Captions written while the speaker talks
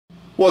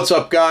What's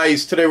up,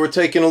 guys? Today we're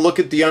taking a look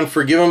at the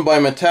Unforgiven by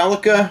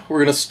Metallica. We're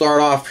going to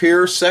start off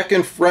here,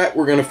 2nd fret.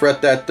 We're going to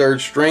fret that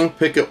 3rd string,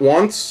 pick it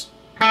once.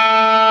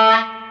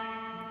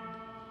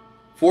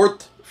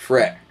 4th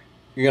fret,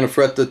 you're going to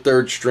fret the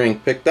 3rd string,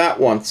 pick that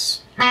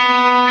once.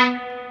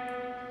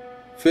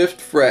 5th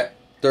fret,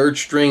 3rd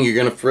string, you're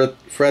going to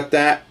fret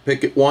that,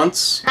 pick it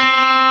once.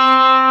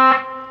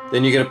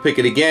 Then you're going to pick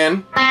it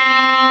again.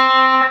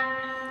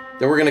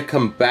 Then we're going to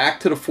come back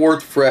to the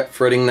 4th fret,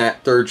 fretting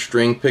that 3rd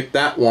string, pick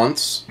that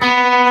once.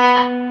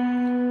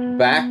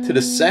 Back to the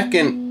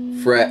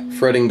 2nd fret,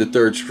 fretting the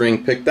 3rd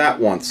string, pick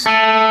that once. So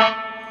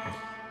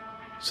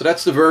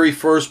that's the very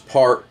first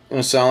part. It's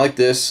going to sound like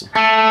this.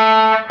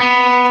 Now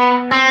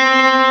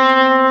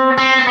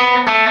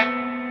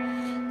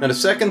the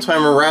second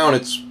time around,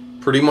 it's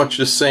pretty much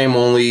the same,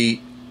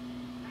 only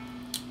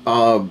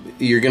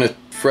you're going to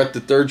fret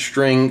the 3rd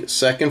string,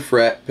 2nd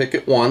fret, pick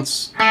it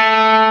once.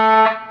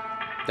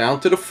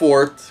 Down to the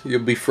 4th,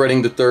 you'll be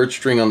fretting the 3rd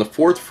string on the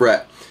 4th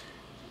fret.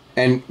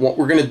 And what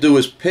we're going to do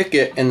is pick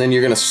it, and then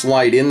you're going to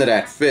slide into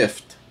that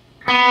 5th.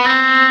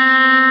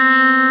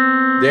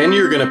 Then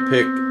you're going to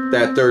pick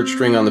that 3rd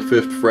string on the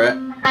 5th fret.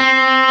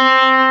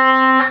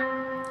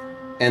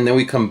 And then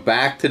we come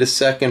back to the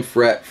 2nd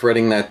fret,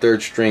 fretting that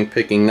 3rd string,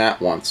 picking that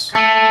once.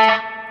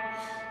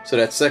 So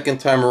that second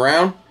time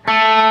around.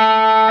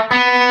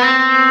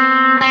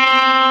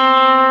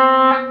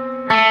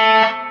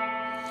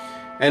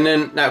 And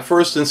then that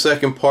first and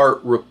second part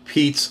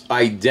repeats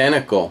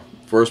identical.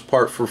 First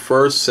part for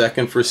first,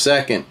 second for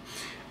second.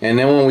 And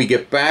then when we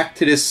get back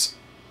to this,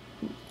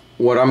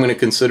 what I'm going to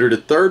consider the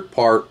third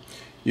part,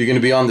 you're going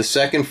to be on the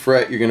 2nd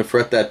fret, you're going to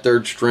fret that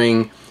 3rd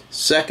string,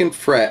 2nd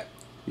fret,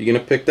 you're going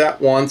to pick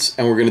that once,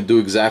 and we're going to do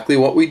exactly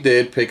what we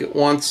did, pick it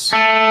once,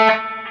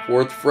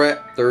 4th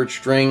fret, 3rd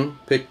string,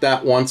 pick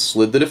that once,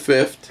 slid to the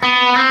 5th.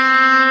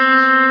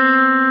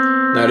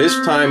 Now this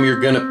time you're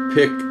going to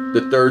pick the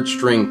 3rd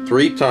string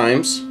 3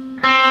 times.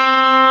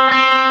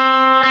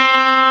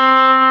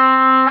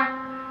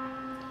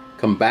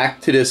 Come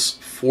back to this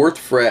 4th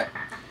fret,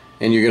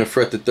 and you're going to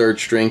fret the 3rd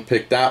string,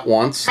 pick that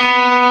once.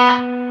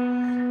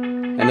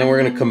 And then we're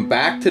going to come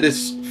back to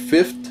this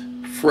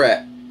 5th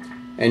fret,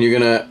 and you're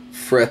going to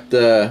fret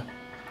the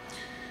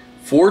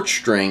 4th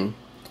string,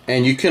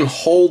 and you can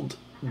hold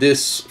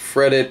this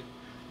fretted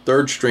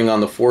 3rd string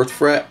on the 4th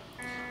fret.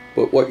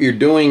 But what you're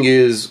doing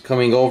is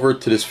coming over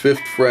to this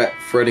 5th fret,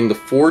 fretting the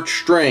 4th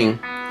string.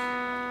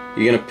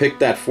 You're going to pick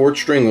that 4th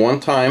string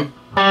 1 time.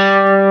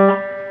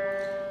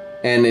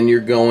 And then you're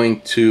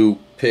going to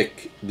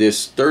pick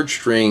this 3rd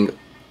string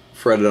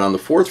fretted on the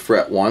 4th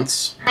fret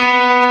once.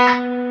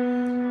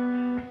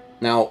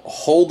 Now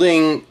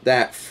holding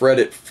that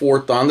fretted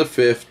 4th on the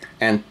 5th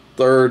and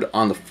 3rd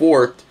on the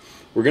 4th,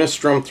 we're going to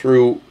strum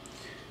through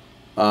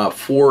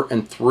 4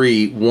 and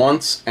 3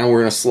 once, and we're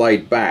going to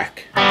slide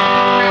back.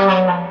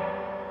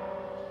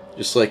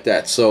 Just like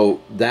that.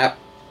 So that's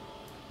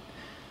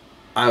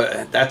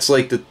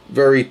like the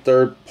very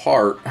third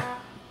part,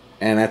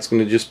 and that's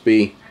going to just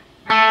be.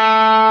 Then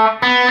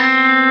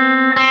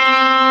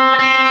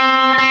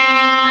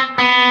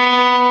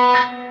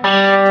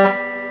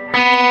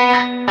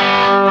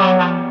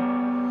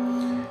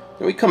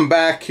we come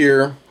back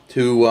here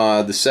to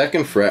the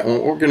 2nd fret, and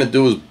what we're going to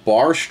do is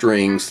bar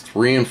strings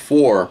 3 and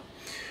 4.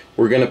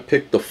 We're going to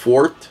pick the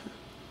 4th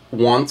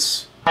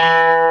once,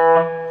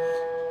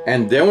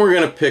 and then we're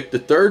going to pick the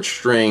 3rd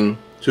string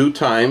 2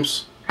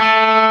 times.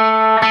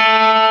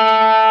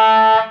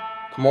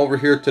 Come over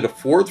here to the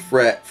 4th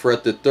fret,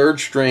 fret the 3rd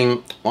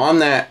string on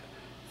that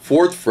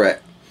 4th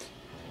fret,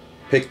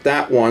 pick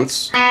that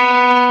once,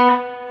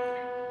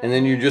 and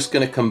then you're just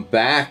going to come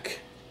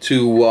back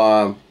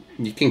to,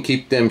 you can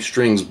keep them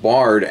strings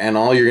barred, and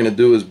all you're going to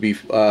do is be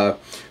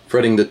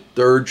fretting the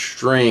 3rd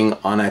string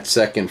on that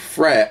 2nd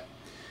fret,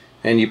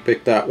 and you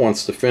pick that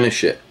once to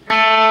finish it.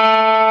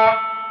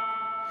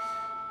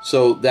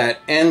 So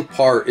that end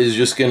part is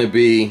just going to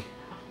be.